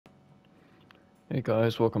Hey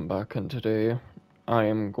guys, welcome back, and today I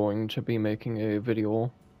am going to be making a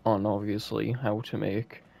video on obviously how to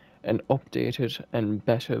make an updated and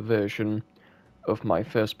better version of my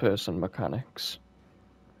first person mechanics.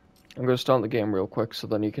 I'm going to start the game real quick so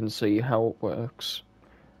then you can see how it works,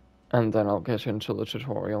 and then I'll get into the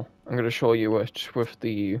tutorial. I'm going to show you it with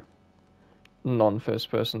the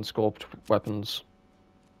non-first person scoped weapons.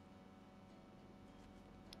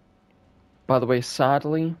 By the way,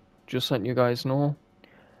 sadly, just letting you guys know,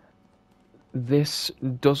 this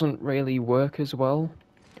doesn't really work as well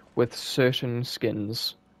with certain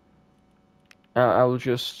skins. I'll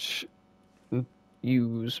just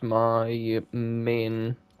use my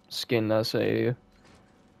main skin as an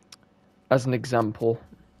example.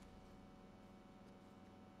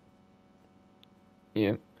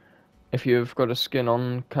 Yeah, if you've got a skin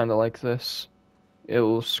on kind of like this,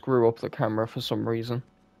 it'll screw up the camera for some reason.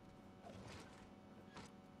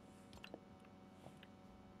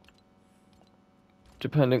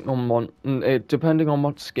 Depending on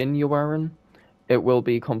what skin you're wearing, it will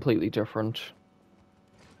be completely different.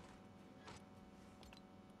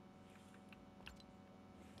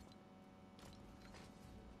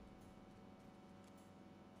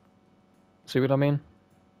 See what I mean?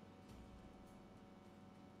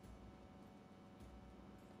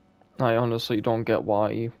 I honestly don't get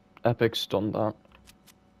why Epic's done that.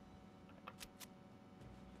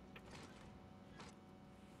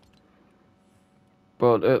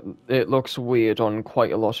 But it looks weird on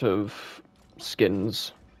quite a lot of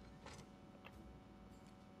skins.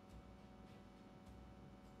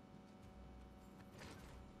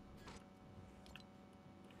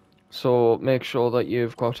 So make sure that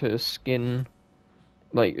you've got a skin,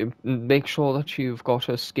 make sure that you've got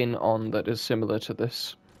a skin on that is similar to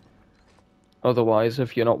this. Otherwise,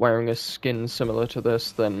 if you're not wearing a skin similar to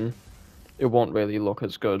this, then it won't really look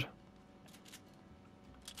as good.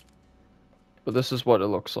 But this is what it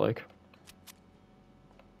looks like.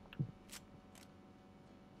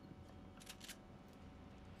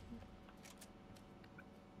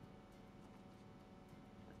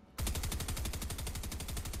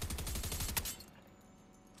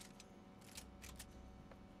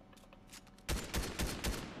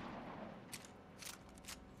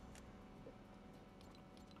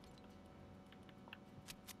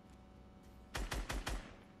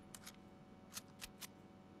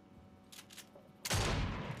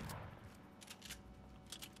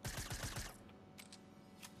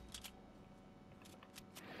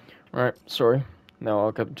 Alright, sorry. Now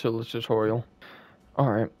I'll get to the tutorial.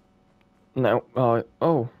 Alright. Now,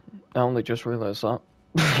 oh, I only just realized that.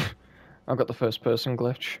 I've got the first person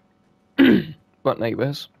glitch. But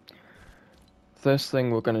anyways, first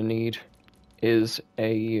thing we're gonna need is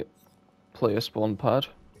a player spawn pad.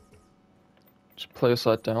 Just place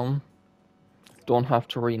that down. Don't have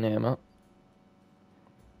to rename it.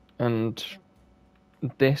 And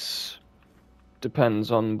this depends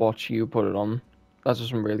on what you put it on. That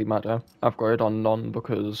doesn't really matter. I've got it on none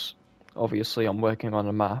because obviously I'm working on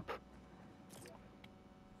a map.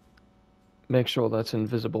 Make sure that's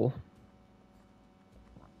invisible.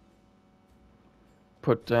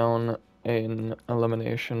 Put down an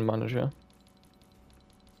elimination manager.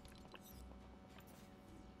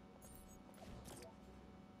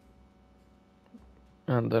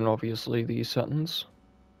 And then obviously these settings.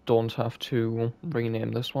 Don't have to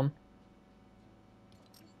rename this one.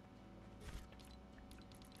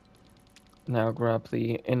 Now grab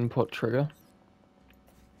the input trigger.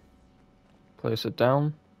 Place it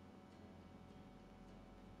down.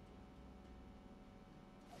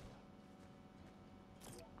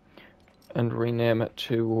 And rename it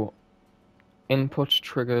to input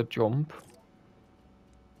trigger jump.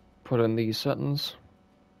 Put in these settings.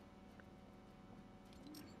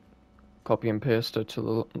 Copy and paste it to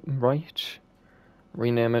the right.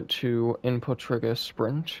 Rename it to input trigger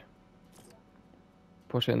sprint.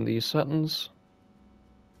 Put in these settings.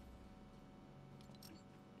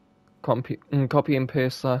 Copy and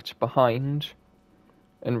paste that behind.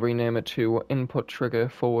 And rename it to input trigger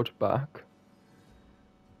forward back.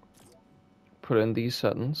 Put in these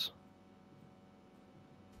settings.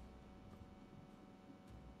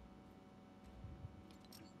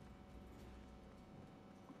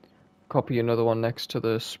 Copy another one next to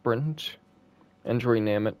the sprint and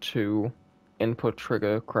rename it to input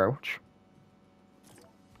trigger crouch.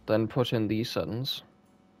 Then put in these settings.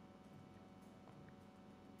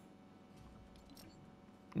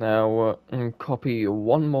 Now copy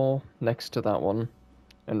one more next to that one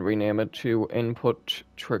and rename it to input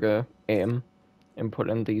trigger aim and put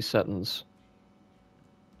in these settings.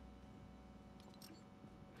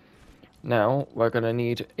 Now we're going to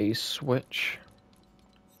need a switch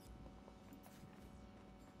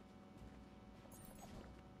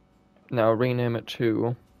Now rename it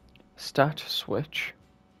to stat switch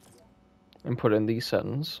and put in these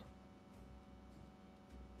settings.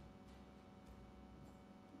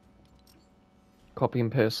 Copy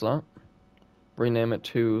and paste that. Rename it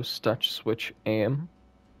to stat switch aim.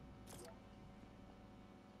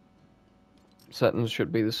 Settings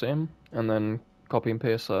should be the same, and then copy and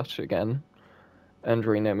paste that again and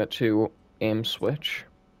rename it to aim switch,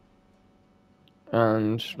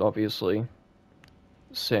 and obviously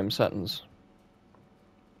same settings.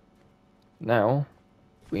 Now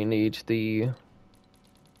we need the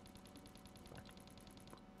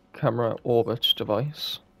camera orbit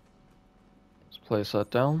device. Let's place that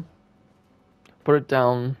down, put it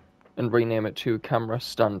down and rename it to camera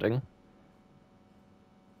standing.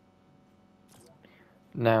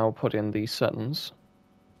 Now put in these settings.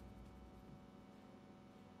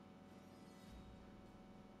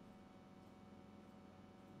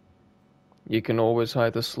 You can always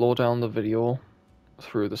either slow down the video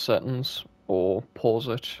through the settings or pause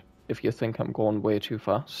it if you think I'm going way too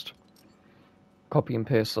fast. Copy and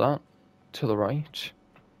paste that to the right,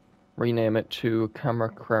 rename it to camera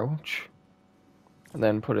crouch, and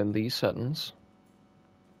then put in these settings.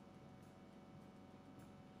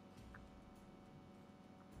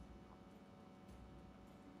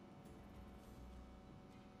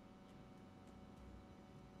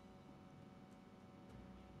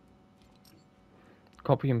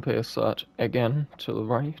 Copy and paste that again to the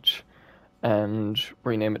right and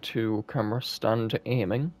rename it to camera stand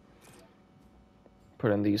aiming.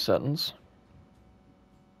 Put in these settings.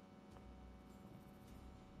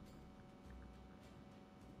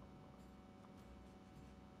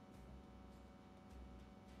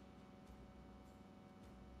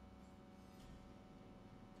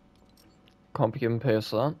 Copy and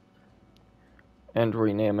paste that and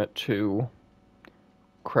rename it to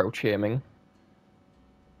crouch aiming.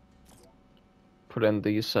 Put in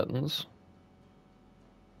these settings.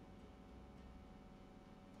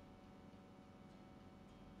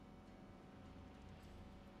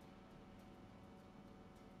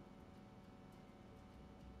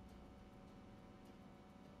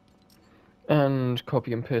 And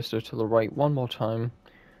copy and paste it to the right one more time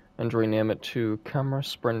and rename it to camera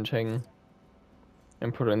sprinting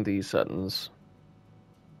and put in these settings.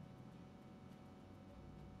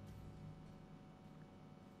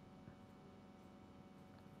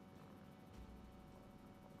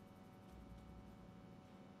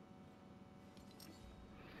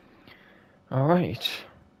 Alright,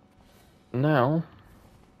 now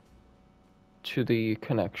to the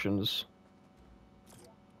connections.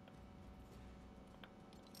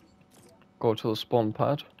 Go to the spawn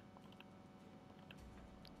pad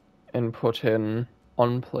and put in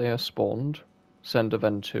on player spawned, send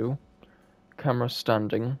event to, camera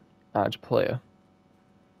standing, add player.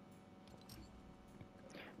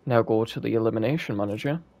 Now go to the elimination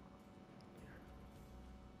manager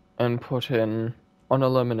and put in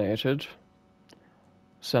uneliminated,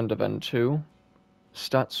 send event to,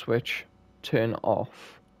 stat switch, turn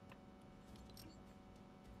off.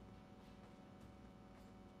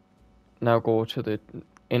 Now go to the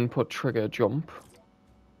input trigger jump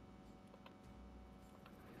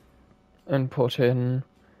and put in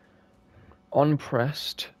on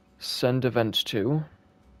pressed, send event to,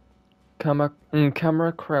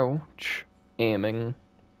 camera crouch, aiming,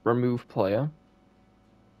 remove player,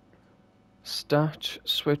 stat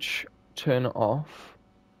switch, turn off,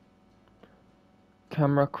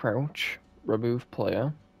 camera crouch, remove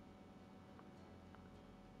player,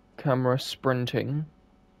 camera sprinting,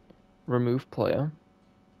 remove player,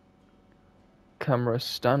 camera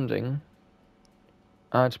standing,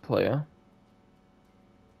 add player,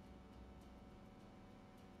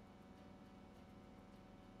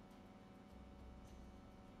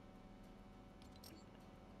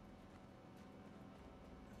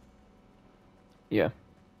 yeah,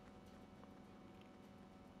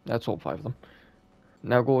 that's all 5 of them.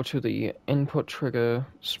 Now go to the input trigger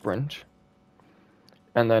sprint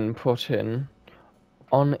and then put in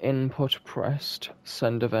on input pressed,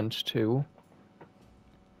 send event to,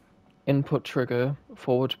 input trigger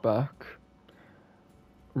forward back,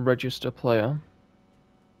 register player,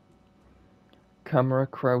 camera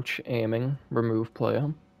crouch aiming, remove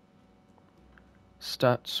player,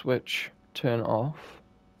 stat switch, turn off,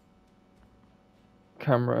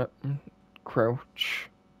 camera crouch,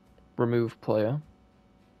 remove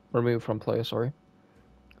from player, sorry,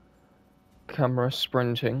 camera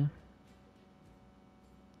sprinting,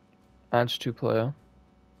 add to player,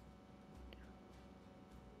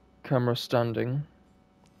 camera standing,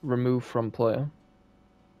 remove from player,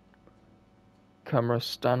 camera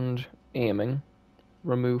stand aiming,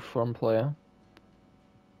 remove from player.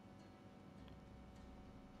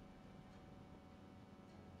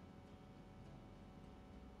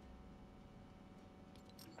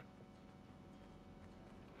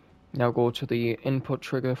 Now go to the input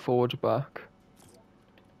trigger forward back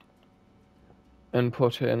and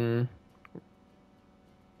put in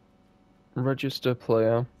register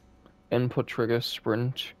player, input trigger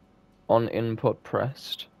sprint on input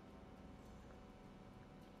pressed,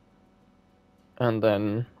 and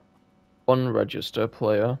then unregister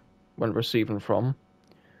player when receiving from,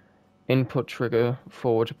 input trigger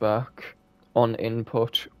forward back on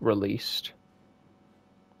input released.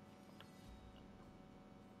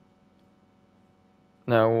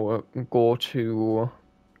 Now go to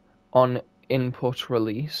on input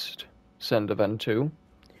released, send event 2,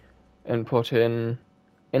 and put in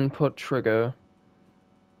input trigger.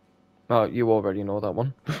 Oh, you already know that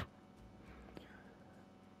one.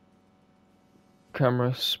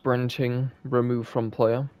 Camera sprinting, remove from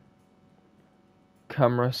player.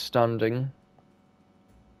 Camera standing,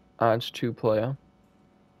 add to player.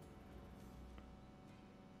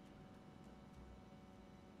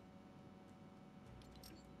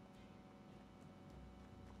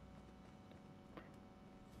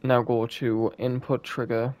 Now go to input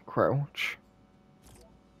trigger crouch.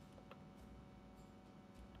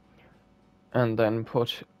 And then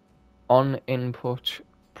put on input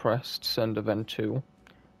pressed send event 2,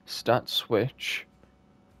 stat switch,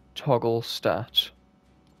 toggle stat.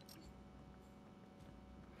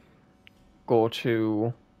 Go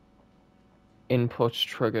to input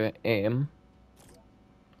trigger aim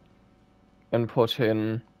and put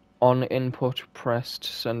in on input pressed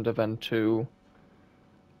send event 2,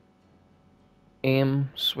 aim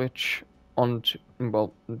switch on to,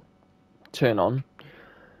 well, turn on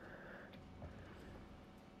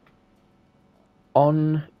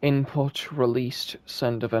input released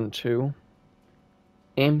send event 2,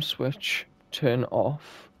 aim switch turn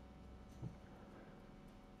off,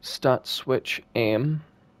 stat switch aim,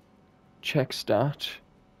 check stat,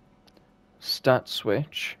 stat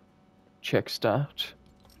switch, check stat.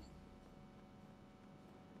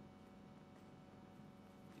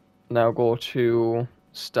 Now go to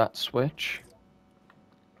stat switch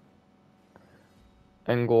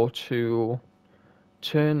and go to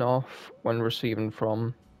turn off when receiving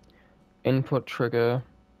from, input trigger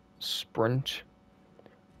sprint,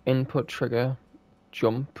 input trigger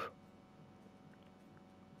jump,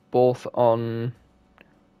 both on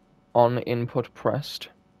input pressed.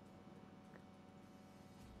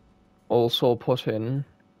 Also put in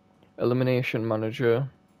elimination manager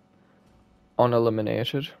on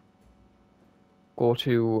eliminated. Go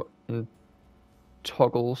to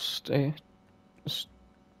toggle stat,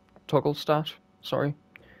 sorry,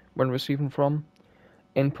 when receiving from,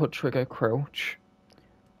 input trigger crouch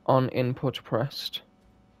on input pressed,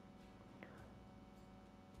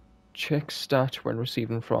 check stat when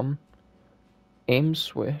receiving from, aim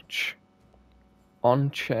switch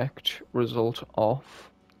on checked result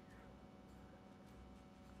off,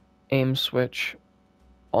 aim switch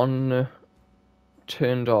on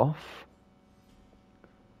turned off,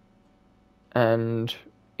 and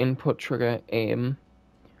input trigger aim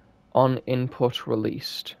on input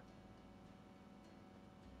released.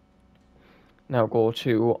 Now go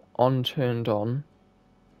to on turned on,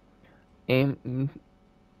 aim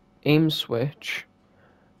switch,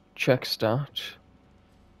 check stat,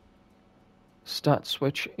 stat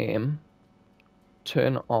switch aim,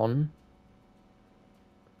 turn on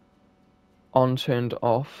turned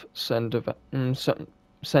off, send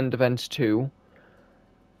event 2,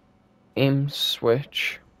 aim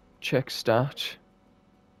switch, check stat,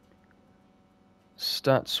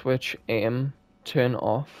 stat switch aim, turn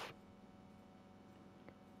off,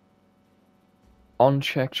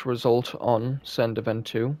 unchecked result on, send event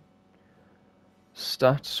 2,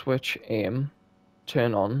 stat switch aim,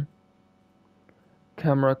 turn on,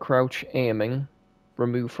 camera crouch aiming,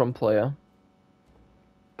 remove from player,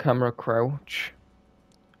 camera crouch,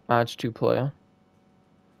 add to player,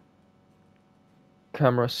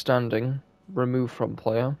 camera standing, remove from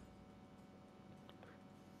player,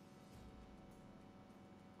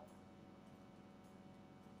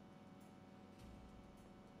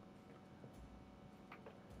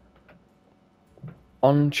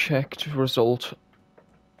 unchecked result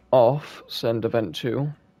off, send event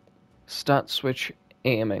 2, stat switch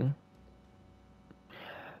aiming,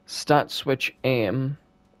 stat switch aim,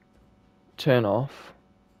 turn off,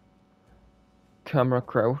 camera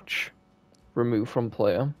crouch, remove from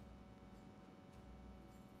player,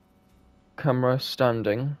 camera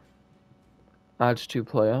standing, add to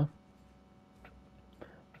player,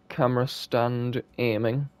 camera stand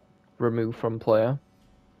aiming, remove from player.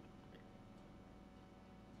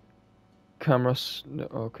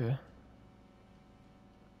 Okay.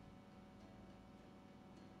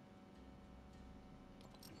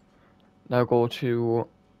 Now go to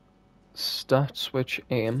stat switch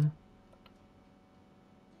aim.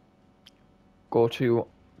 Go to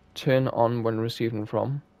turn on when receiving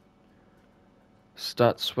from.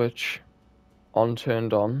 Stat switch on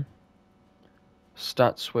turned on.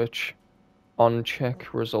 Stat switch on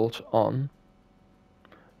check result on.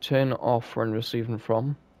 Turn off when receiving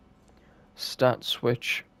from. Stat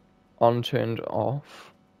switch on turned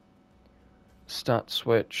off. Stat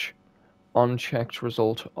switch on checked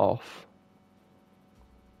result off.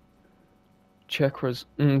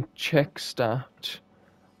 Check stat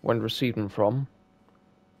when receiving from.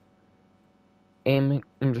 Aim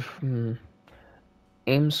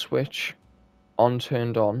switch on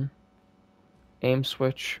turned on. Aim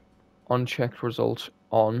switch on checked result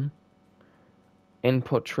on.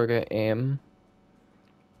 Input trigger aim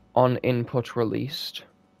on input released.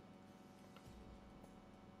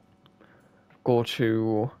 Go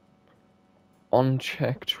to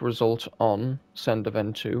unchecked result on, send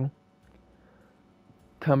event to.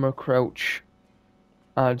 Camera crouch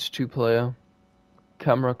add to player.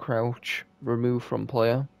 Camera crouch remove from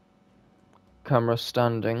player. Camera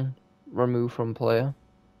standing remove from player.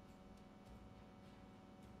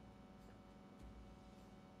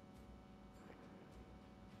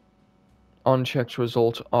 Unchecked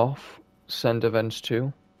result off, send event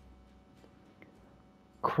to.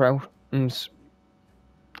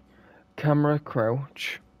 Camera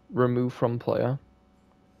crouch remove from player.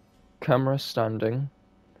 Camera standing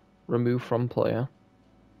remove from player.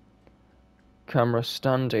 Camera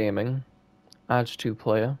stand aiming add to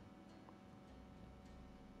player.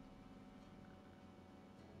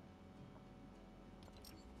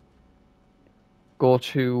 Go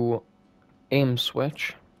to aim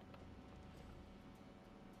switch.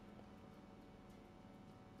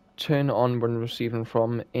 Turn on when receiving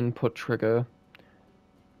from input trigger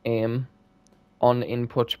aim on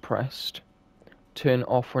input pressed. Turn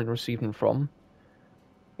off when receiving from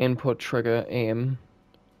input trigger aim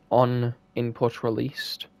on input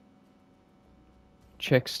released.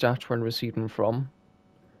 Check stat when receiving from.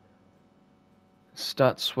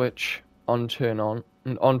 Stat switch on turned on.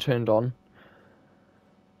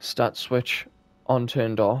 Stat switch on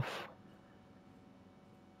turned off.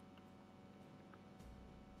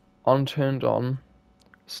 On turned on.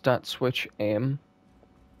 Stat switch aim.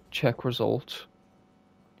 Check result.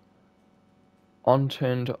 On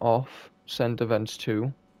turned off. Send events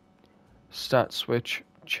to. Stat switch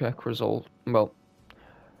check result.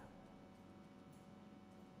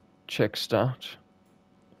 Check stat.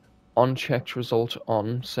 Unchecked result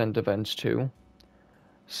on, send events to.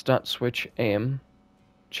 Stat switch aim,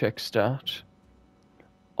 check stat.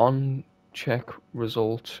 On check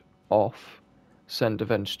result off, send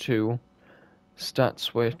event to. Stat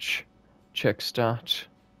switch, check stat.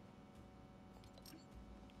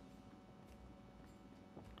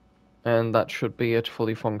 And that should be it,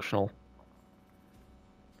 fully functional.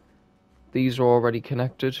 These are already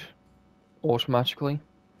connected automatically,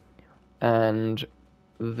 and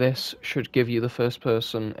this should give you the first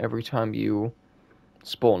person every time you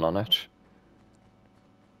spawn on it.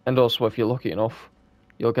 And also, if you're lucky enough,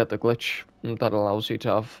 you'll get the glitch that allows you to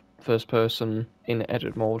have first person in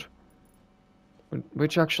edit mode,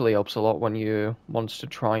 which actually helps a lot when you want to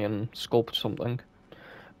try and sculpt something.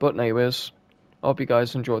 But anyways, I hope you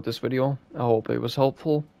guys enjoyed this video. I hope it was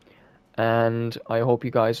helpful, and I hope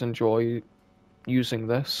you guys enjoy using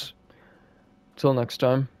this. Till next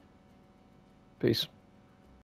time, peace.